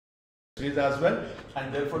as well,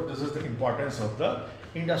 and therefore this is the importance of the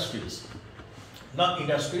industries. Now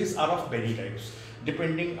industries are of many types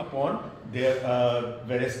depending upon their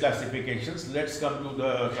various classifications. Let's come to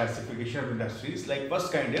the classification of industries. Like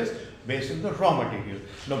first kind is based on the raw material.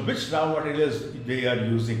 Now which raw materials they are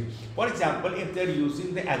using. For example, if they are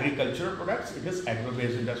using the agricultural products, it is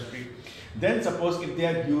agro-based industry. Then suppose if they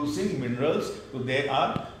are using minerals, so they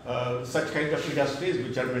are such kind of industries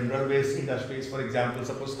which are mineral based industries. For example,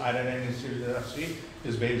 suppose iron and steel industry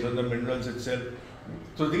is based on the minerals itself.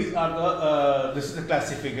 So these are the this is the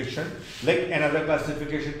classification. Like another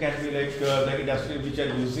classification can be like the industry which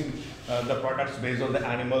are using the products based on the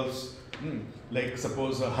animals. Like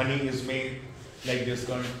suppose honey is made like this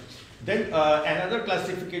kind. Then another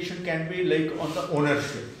classification can be like on the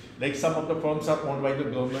ownership. Like some of the firms are owned by the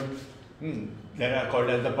government. They are called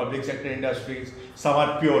as the public sector industries. Some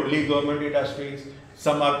are purely government industries.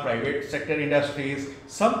 Some are private sector industries.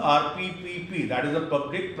 Some are PPP, that is a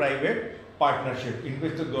public-private partnership, in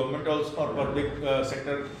which the government also or public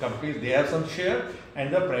sector companies, they have some share,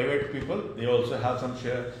 and the private people, they also have some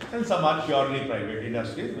share. And some are purely private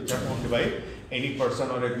industries which are owned by any person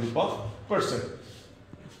or a group of person.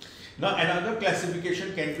 Now another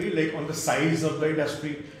classification can be like on the size of the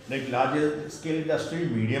industry, like larger scale industry,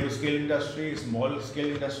 medium scale industry, small scale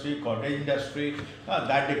industry, cottage industry.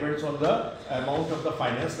 That depends on the amount of the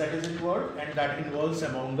finance that is involved, and that involves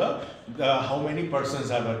among the how many persons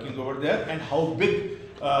are working over there and how big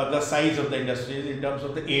the size of the industry is in terms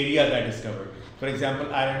of the area that is covered. For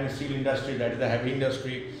example, iron and steel industry, that is the heavy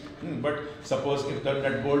industry. But suppose if the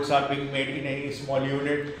nut bolts are being made in any small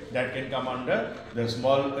unit, that can come under the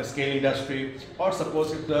small scale industry. Or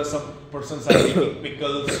suppose if some persons are making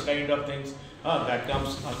pickles kind of things, that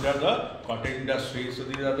comes under the cottage industry. So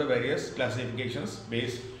these are the various classifications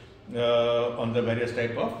based on the various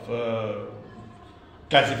type of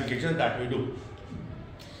classifications that we do.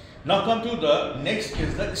 Now come to the next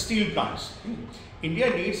is the steel plants.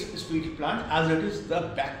 India needs steel plant as it is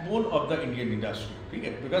the backbone of the Indian industry.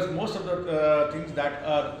 Okay? Because most of the things that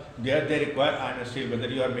are there, they require iron and steel. Whether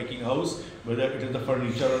you are making house, whether it is the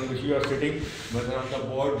furniture on which you are sitting, whether on the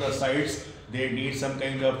board, the sides, they need some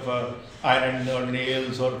kind of iron or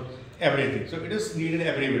nails or everything. So it is needed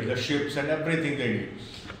everywhere. The ships and everything they need.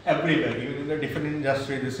 Everywhere, even in the different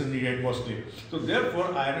industry, this is needed mostly. So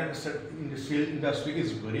therefore, iron and steel industry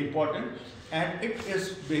is very important, and it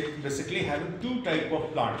is basically having two type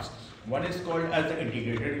of plants. One is called as the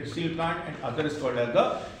integrated steel plant, and other is called as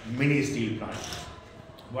the mini steel plant.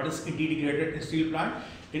 What is integrated steel plant?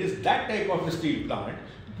 It is that type of steel plant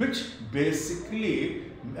which basically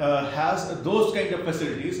has those kind of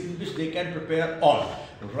facilities in which they can prepare all.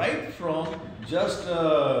 Right from just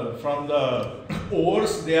from the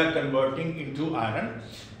ores they are converting into iron,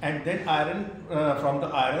 and then from the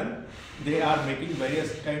iron they are making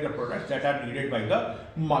various kind of products that are needed by the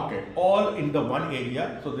market, all in the one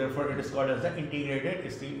area. So therefore it is called as the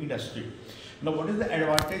integrated steel industry. Now what is the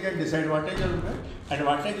advantage and disadvantage of that?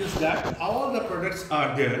 Advantage is that all the products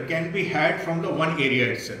are there, can be had from the one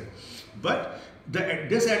area itself, but the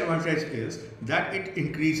disadvantage is that it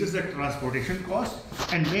increases the transportation cost,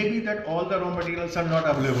 and maybe that all the raw materials are not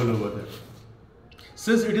available over there.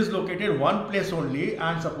 Since it is located one place only,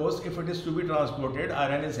 and suppose if it is to be transported,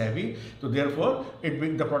 iron is heavy, so therefore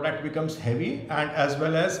the product becomes heavy, and as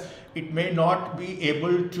well as it may not be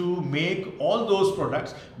able to make all those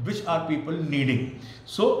products which are people needing.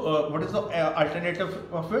 So what is the alternative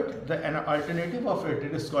of it? The alternative of it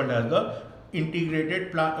is called as the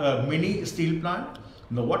integrated plant, mini steel plant.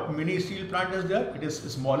 Now what mini steel plant is there? It is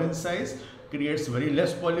small in size, creates very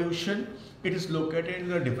less pollution. It is located in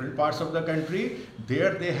the different parts of the country.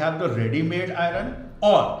 There they have the ready-made iron,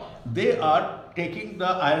 or they are taking the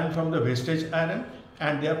iron from the wastage iron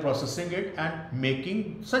and they are processing it and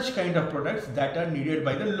making such kind of products that are needed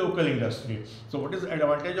by the local industry. So what is the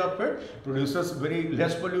advantage of it? Produces very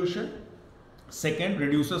less pollution. Second,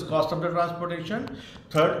 reduces cost of the transportation.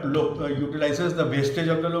 Third, utilizes the wastage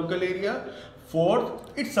of the local area. Fourth,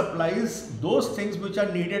 it supplies those things which are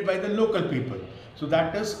needed by the local people. So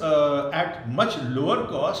that is at much lower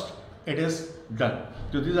cost it is done.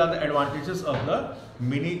 So these are the advantages of the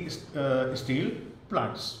mini steel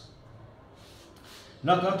plants.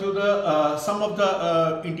 Now come to the some of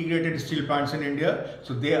the integrated steel plants in India.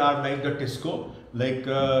 So they are like the TISCO. Like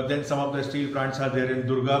then some of the steel plants are there in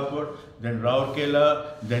Durgapur, then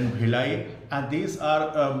Rourkela, then Bhilai, and these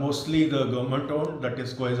are mostly the government owned. The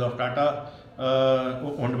TISCO is of Tata,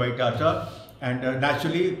 owned by Tata, and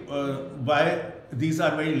naturally why these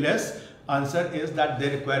are very less? Answer is that they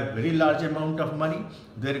require very large amount of money.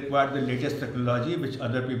 They require the latest technology which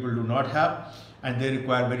other people do not have, and they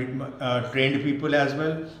require very trained people as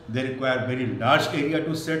well. They require very large area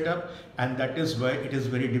to set up, and that is why it is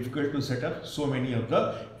very difficult to set up so many of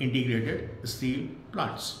the integrated steel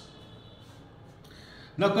plants.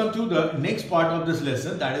 Now come to the next part of this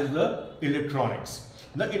lesson, that is the electronics.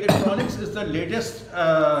 Now electronics is the latest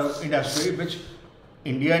industry which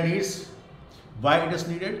India needs. Why it is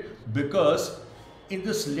needed? Because in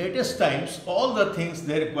this latest times, all the things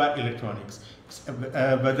they require electronics.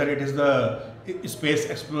 Whether it is the space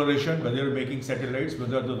exploration, whether you're making satellites,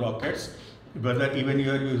 whether the rockets, whether even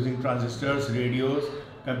you are using transistors, radios,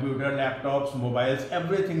 computer, laptops, mobiles,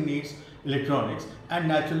 everything needs electronics, and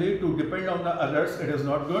naturally to depend on the others it is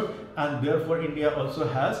not good, and therefore India also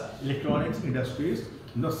has electronics industries.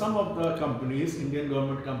 Now some of the companies, Indian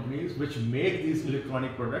government companies which make these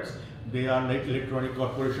electronic products, they are like Electronic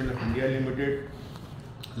Corporation of India Limited,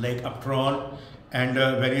 like Uptron, and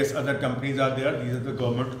various other companies are there. These are the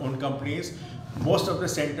government owned companies. Most of the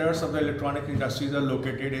centers of the electronic industries are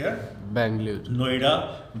located here. Bangalore,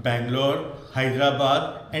 Noida, Bangalore,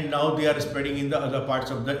 Hyderabad, and now they are spreading in the other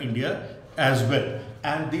parts of the India as well.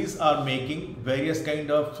 And these are making various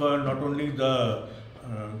kind of not only the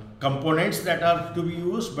components that are to be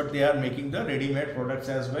used, but they are making the ready-made products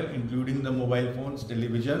as well, including the mobile phones,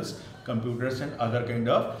 televisions, computers, and other kind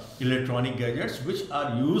of electronic gadgets which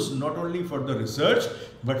are used not only for the research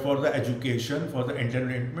but for the education, for the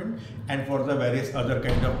entertainment, and for the various other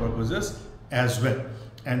kind of purposes as well.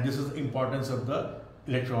 And this is the importance of the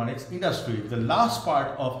electronics industry. The last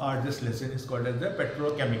part of our this lesson is called as the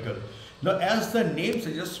petrochemical. Now as the name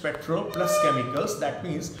suggests, petro plus chemicals, that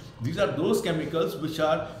means these are those chemicals which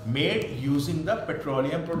are made using the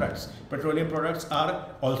petroleum products. Petroleum products are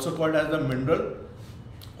also called as the mineral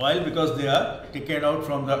oil because they are taken out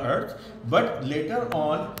from the earth, but later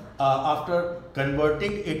on after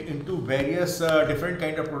converting it into various different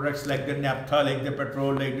kind of products like the naphtha, like the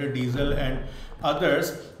petrol, like the diesel and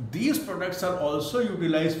others, these products are also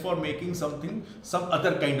utilized for making some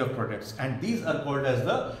other kind of products, and these are called as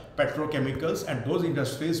the petrochemicals. And those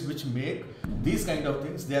industries which make these kind of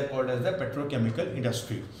things, they are called as the petrochemical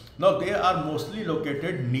industry. Now they are mostly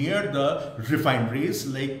located near the refineries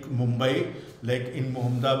like Mumbai, like in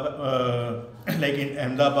like in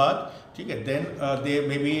Ahmedabad. Okay. Then they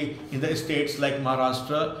may be in the states like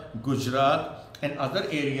Maharashtra, Gujarat, and other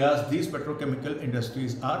areas. These petrochemical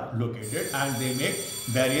industries are located, and they make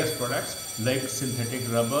various products like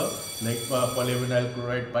synthetic rubber, like polyvinyl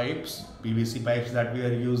chloride pipes, PVC pipes that we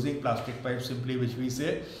are using, plastic pipes simply which we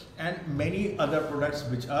say, and many other products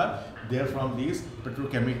which are there from these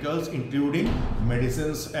petrochemicals, including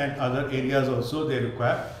medicines and other areas also they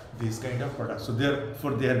require these kind of products. So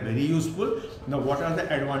therefore they are very useful. Now what are the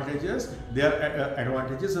advantages? Their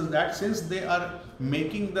advantages is that since they are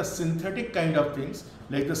making the synthetic kind of things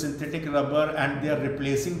like the synthetic rubber, and they are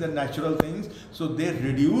replacing the natural things, so they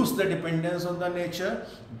reduce the dependence on the nature,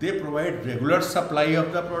 they provide regular supply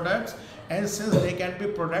of the products, and since they can be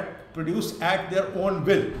produced at their own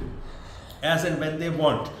will as and when they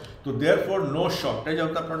want, so therefore no shortage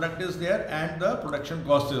of the product is there, and the production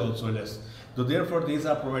cost is also less. So therefore these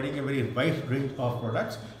are providing a very wide range of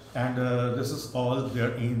products, and this is all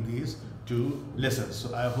there in these two lessons.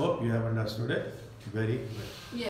 So I hope you have understood it very well. Yes.